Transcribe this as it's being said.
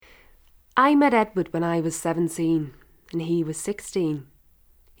I met Edward when I was 17 and he was 16.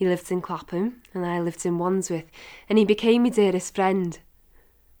 He lived in Clapham and I lived in Wandsworth, and he became my dearest friend.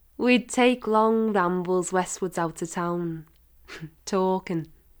 We'd take long rambles westwards out of town, talking,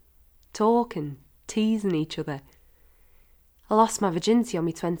 teasing each other. I lost my virginity on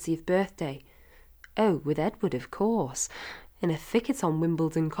my 20th birthday. Oh, with Edward, of course, in a thicket on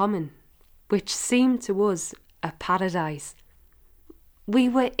Wimbledon Common, which seemed to us a paradise. We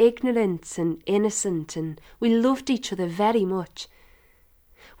were ignorant and innocent, and we loved each other very much.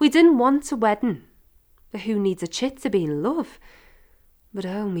 We didn't want a wedding, but who needs a chit to be in love? But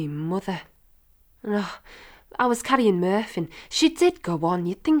oh, me mother. Oh, I was carrying Murph, and she did go on.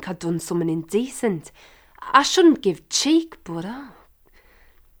 You'd think I'd done something indecent. I shouldn't give cheek, but oh.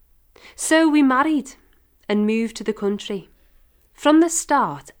 So we married and moved to the country. From the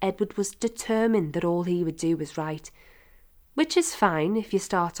start, Edward was determined that all he would do was right, which is fine if you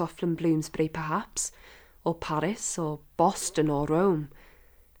start off from Bloomsbury perhaps, or Paris, or Boston, or Rome,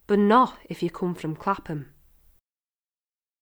 but not if you come from Clapham.